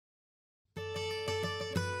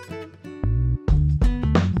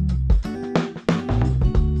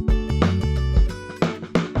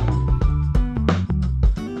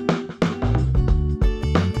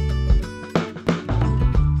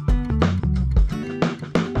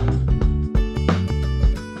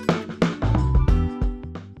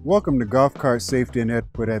Welcome to Golf Cart Safety and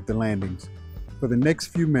Etiquette at the Landings. For the next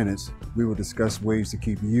few minutes, we will discuss ways to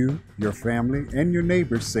keep you, your family, and your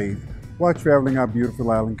neighbors safe while traveling our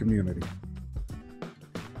beautiful island community.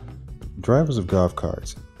 Drivers of golf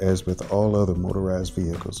carts, as with all other motorized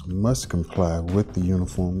vehicles, must comply with the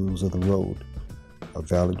uniform rules of the road. A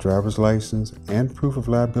valid driver's license and proof of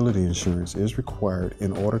liability insurance is required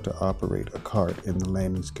in order to operate a cart in the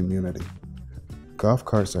Landings community. Golf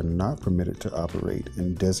carts are not permitted to operate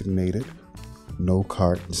in designated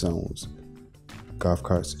no-cart zones. Golf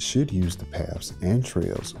carts should use the paths and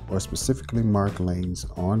trails or specifically marked lanes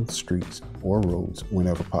on streets or roads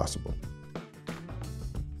whenever possible.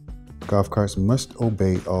 Golf carts must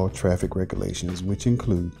obey all traffic regulations, which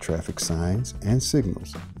include traffic signs and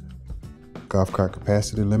signals. Golf cart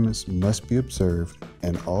capacity limits must be observed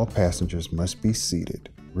and all passengers must be seated.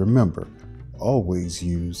 Remember, always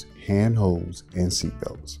use hand holds and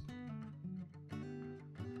seatbelts.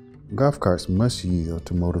 Golf carts must yield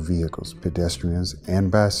to motor vehicles, pedestrians,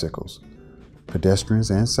 and bicycles.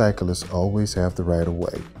 Pedestrians and cyclists always have the right of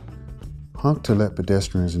way. Honk to let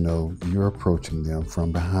pedestrians know you're approaching them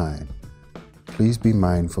from behind. Please be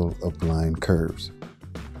mindful of blind curves.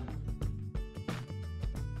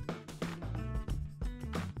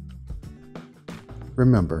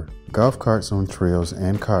 Remember, golf carts on trails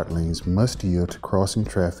and cart lanes must yield to crossing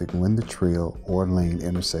traffic when the trail or lane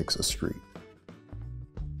intersects a street.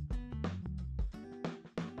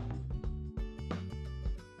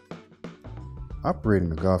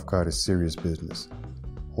 Operating a golf cart is serious business.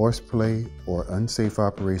 Horseplay or unsafe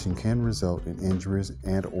operation can result in injuries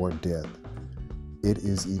and/or death. It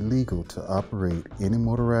is illegal to operate any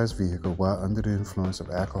motorized vehicle while under the influence of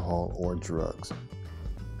alcohol or drugs.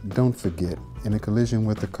 Don't forget, in a collision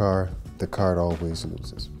with the cart always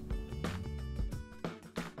loses.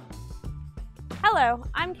 Hello,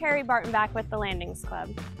 I'm Carrie Bartonback with the Landings Club.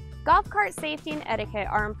 Golf cart safety and etiquette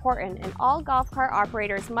are important, and all golf cart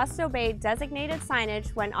operators must obey designated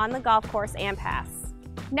signage when on the golf course and paths.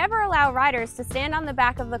 Never allow riders to stand on the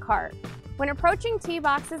back of the cart. When approaching tee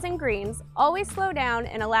boxes and greens, always slow down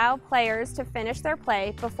and allow players to finish their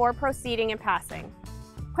play before proceeding and passing.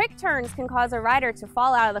 Quick turns can cause a rider to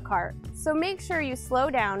fall out of the cart, so make sure you slow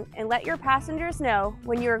down and let your passengers know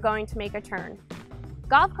when you are going to make a turn.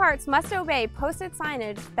 Golf carts must obey posted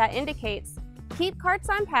signage that indicates keep carts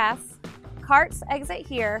on paths, carts exit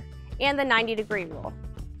here, and the 90-degree rule.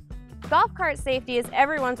 Golf cart safety is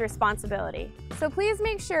everyone's responsibility, so please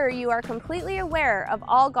make sure you are completely aware of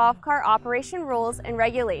all golf cart operation rules and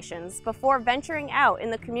regulations before venturing out in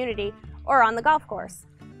the community or on the golf course.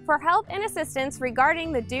 For help and assistance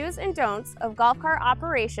regarding the do's and don'ts of golf cart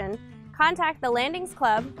operation, contact the Landings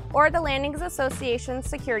Club or the Landings Association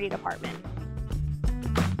Security Department.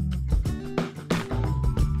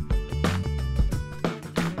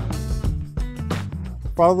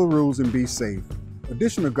 Follow the rules and be safe.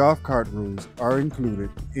 Additional golf cart rules are included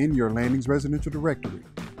in your Landings residential directory.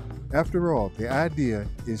 After all, the idea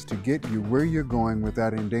is to get you where you're going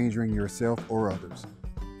without endangering yourself or others.